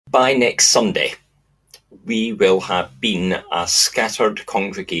By next Sunday, we will have been a scattered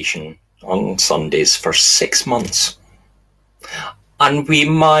congregation on Sundays for 6 months. And we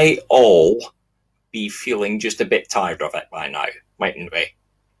might all be feeling just a bit tired of it by now, mightn't we?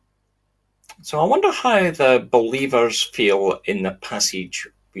 So I wonder how the believers feel in the passage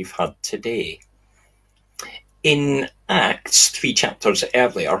we've had today. In Acts, 3 chapters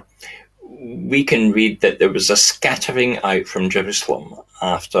earlier, we can read that there was a scattering out from Jerusalem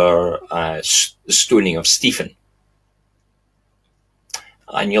after the stoning of Stephen.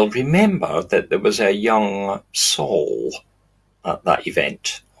 And you'll remember that there was a young Saul at that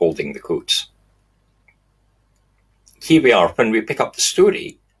event holding the coats. Here we are, when we pick up the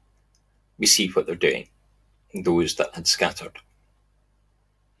story, we see what they're doing, those that had scattered.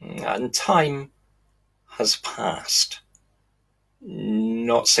 And time has passed.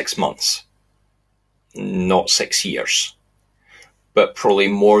 Not 6 months, not 6 years, but probably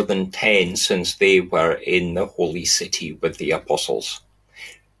more than 10 since they were in the holy city with the apostles.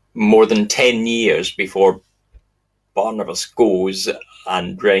 More than 10 years before Barnabas goes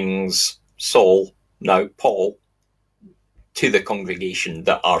and brings Saul, now Paul, to the congregation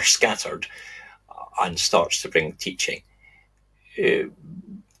that are scattered and starts to bring teaching.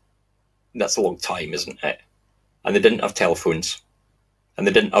 That's a long time, isn't it? And they didn't have telephones, and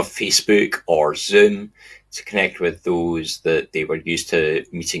they didn't have Facebook or Zoom to connect with those that they were used to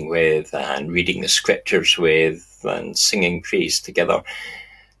meeting with and reading the scriptures with and singing praise together.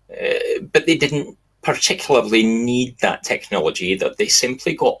 But they didn't particularly need that technology, that they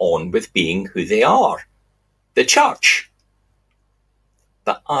simply got on with being who they are, the church.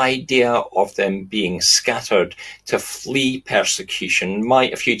 The idea of them being scattered to flee persecution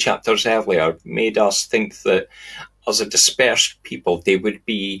might, a few chapters earlier, made us think that as a dispersed people, they would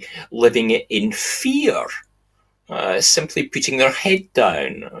be living in fear, simply putting their head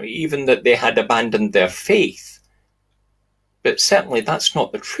down, even that they had abandoned their faith. But certainly that's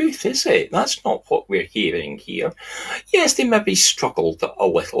not the truth, is it? That's not what we're hearing here. Yes, they maybe struggled a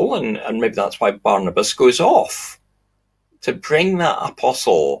little, and maybe that's why Barnabas goes off to bring that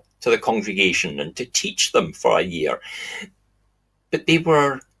apostle to the congregation and to teach them for a year. But they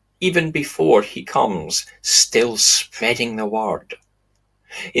were, even before he comes, still spreading the word.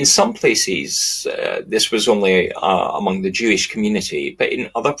 In some places, this was only among the Jewish community, but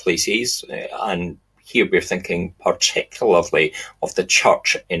in other places, and here we're thinking particularly of the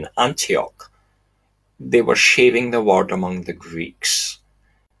church in Antioch, they were sharing the word among the Greeks.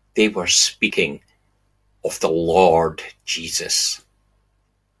 They were speaking of the Lord Jesus.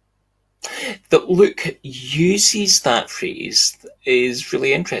 That Luke uses that phrase is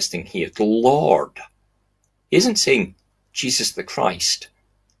really interesting here. The Lord. He isn't saying Jesus the Christ,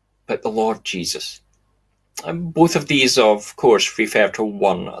 but the Lord Jesus. And both of these, of course, refer to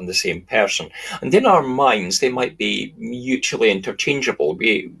one and the same person. And in our minds, they might be mutually interchangeable.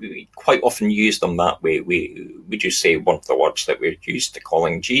 We quite often use them that way. We just say one of the words that we're used to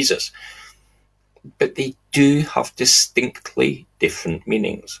calling Jesus. But they do have distinctly different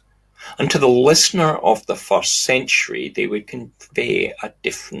meanings. And to the listener of the first century, they would convey a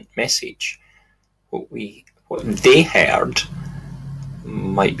different message. What they heard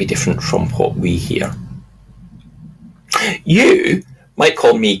might be different from what we hear. You might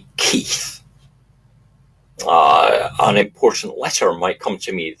call me Keith. An important letter might come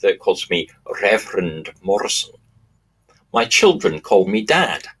to me that calls me Reverend Morrison. My children call me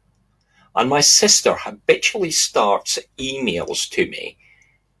Dad. And my sister habitually starts emails to me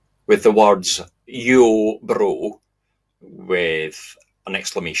with the words, yo bro, with an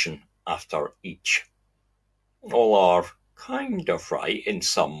exclamation after each. All are kind of right in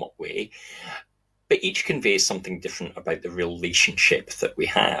some way, but each conveys something different about the relationship that we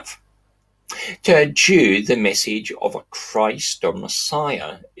have. To a Jew, the message of a Christ or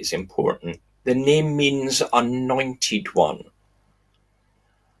Messiah is important. The name means anointed one.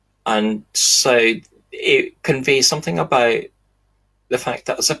 And so it conveys something about the fact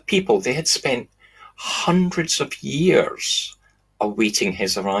that as a people, they had spent hundreds of years awaiting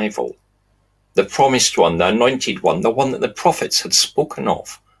his arrival. The promised one, the anointed one, the one that the prophets had spoken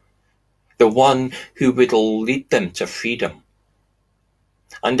of, the one who would lead them to freedom.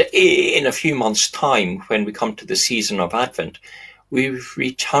 And in a few months' time, when we come to the season of Advent, we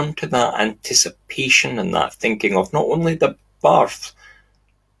return to that anticipation and that thinking of not only the birth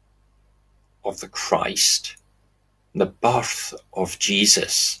of the Christ, the birth of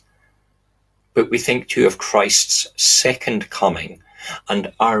Jesus, but we think too of Christ's second coming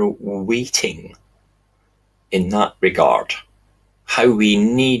and are waiting in that regard. how we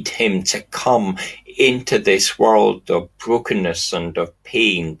need him to come into this world of brokenness and of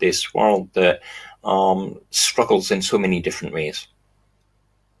pain, this world that struggles in so many different ways.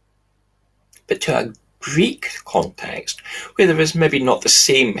 But to a Greek context, where there is maybe not the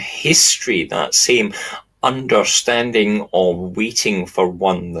same history, that same understanding of waiting for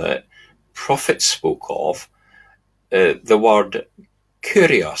one that prophets spoke of, the word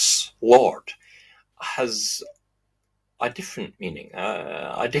kurios, Lord, has a different meaning,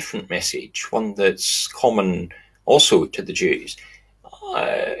 a different message, one that's common also to the Jews.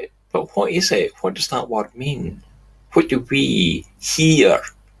 But what is it? What does that word mean? What do we hear?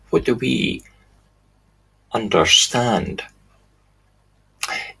 What do we understand?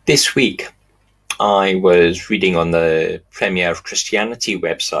 This week, I was reading on the Premier of Christianity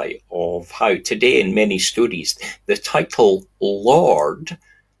website of how today in many stories the title Lord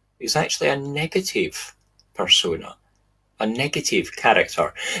is actually a negative persona, a negative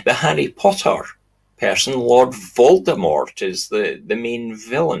character. The Harry Potter person, Lord Voldemort, is the main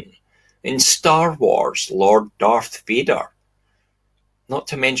villain. In Star Wars, Lord Darth Vader. Not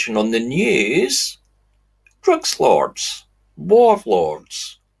to mention on the news, drugs lords,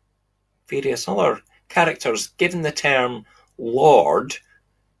 warlords, various other characters given the term Lord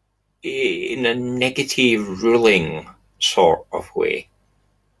in a negative ruling sort of way.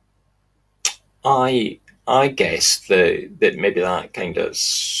 I guess that maybe that kind of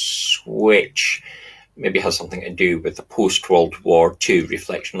switch maybe has something to do with the post-World War II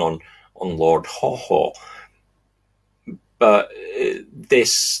reflection on Lord Haw-Haw. But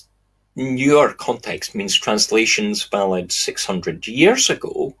this newer context means translations valid 600 years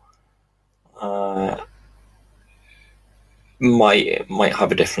ago might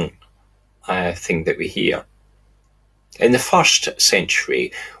have a different thing that we hear. In the first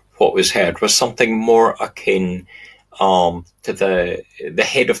century, what was heard was something more akin to the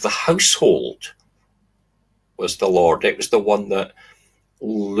head of the household was the Lord. It was the one that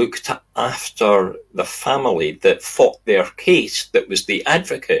looked after the family, that fought their case, that was the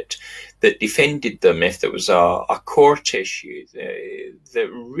advocate, that defended them if there was a court issue, that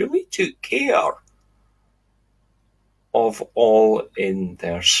really took care of all in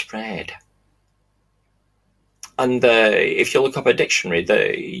their spread. And if you look up a dictionary,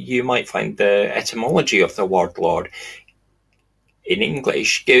 you might find the etymology of the word Lord in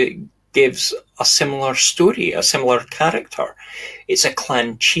English gives a similar story, a similar character. It's a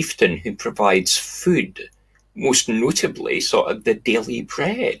clan chieftain who provides food, most notably sort of the daily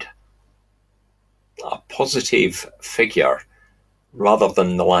bread. A positive figure rather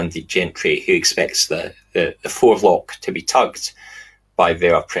than the landed gentry who expects the forelock to be tugged by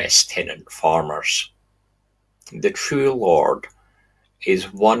their oppressed tenant farmers. The true Lord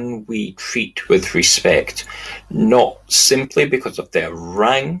is one we treat with respect, not simply because of their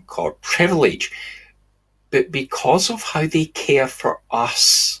rank or privilege, but because of how they care for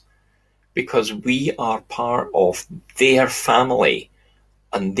us, because we are part of their family,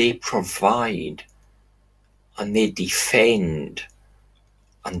 and they provide, and they defend,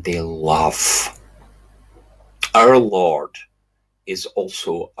 and they love. Our Lord is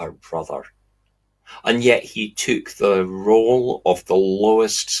also our brother. And yet he took the role of the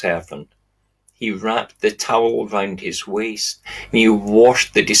lowest servant. He wrapped the towel round his waist, and he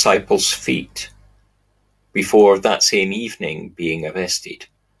washed the disciples' feet before that same evening being arrested.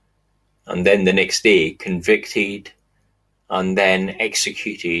 And then the next day convicted and then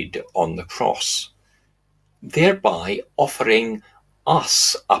executed on the cross, thereby offering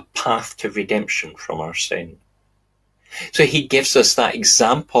us a path to redemption from our sin. So he gives us that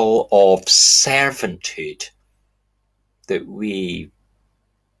example of servanthood that we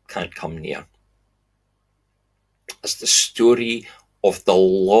can't come near. As the story of the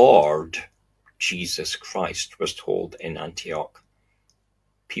Lord Jesus Christ was told in Antioch,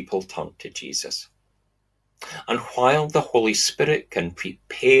 people turned to Jesus. And while the Holy Spirit can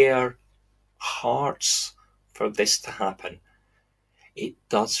prepare hearts for this to happen, it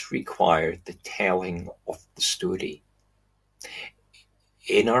does require the telling of the story.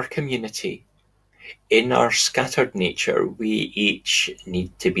 In our community, in our scattered nature, we each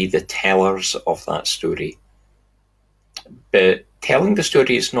need to be the tellers of that story. But telling the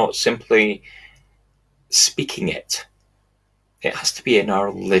story is not simply speaking it. It has to be in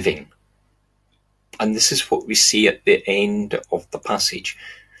our living. And this is what we see at the end of the passage.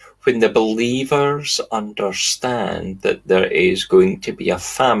 When the believers understand that there is going to be a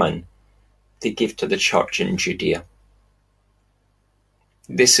famine, they give to the church in Judea.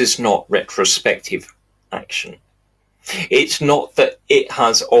 This is not retrospective action. It's not that it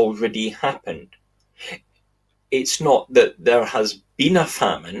has already happened. it's not that there has been a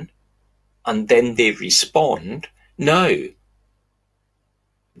famine and then they respond. No,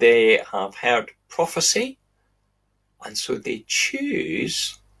 they have heard prophecy, and so they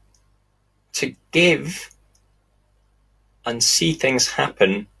choose to give and see things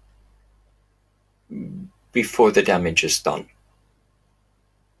happen before the damage is done.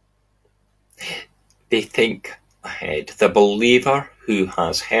 They think ahead. The believer who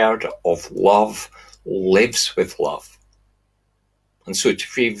has heard of love lives with love. And so to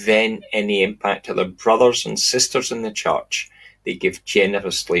prevent any impact to their brothers and sisters in the church, they give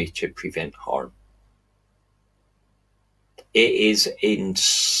generously to prevent harm. It is in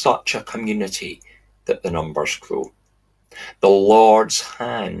such a community that the numbers grow. The Lord's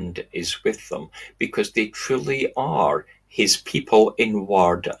hand is with them because they truly are his people in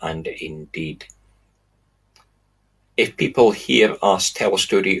word and in deed. If people hear us tell a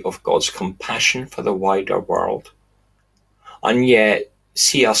story of God's compassion for the wider world, and yet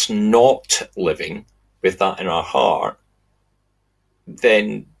see us not living with that in our heart,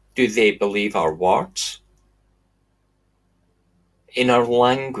 then do they believe our words? In our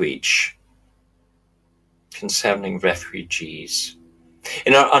language concerning refugees,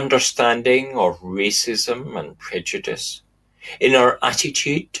 in our understanding of racism and prejudice, in our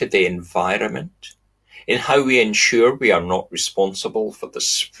attitude to the environment, in how we ensure we are not responsible for the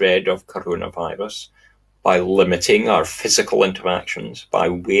spread of coronavirus, by limiting our physical interactions, by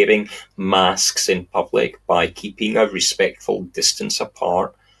wearing masks in public, by keeping a respectful distance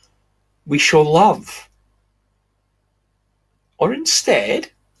apart, we show love. Or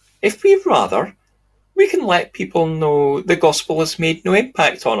instead, if we'd rather, we can let people know the gospel has made no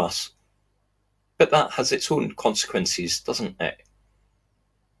impact on us. But that has its own consequences, doesn't it?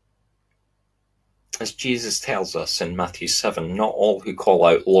 As Jesus tells us in Matthew 7, not all who call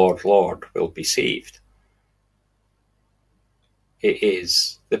out, Lord, Lord, will be saved. It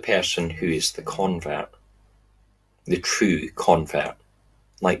is the person who is the convert, the true convert,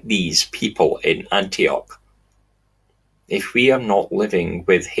 like these people in Antioch. If we are not living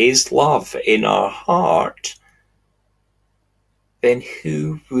with his love in our heart, then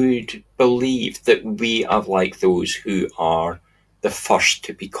who would believe that we are like those who are the first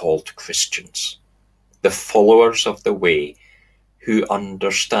to be called Christians, the followers of the way, who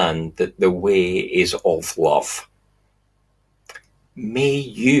understand that the way is of love? May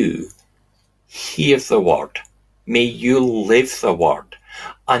you hear the word, may you live the word,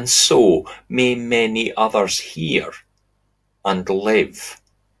 and so may many others hear and live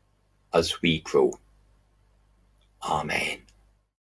as we grow. Amen.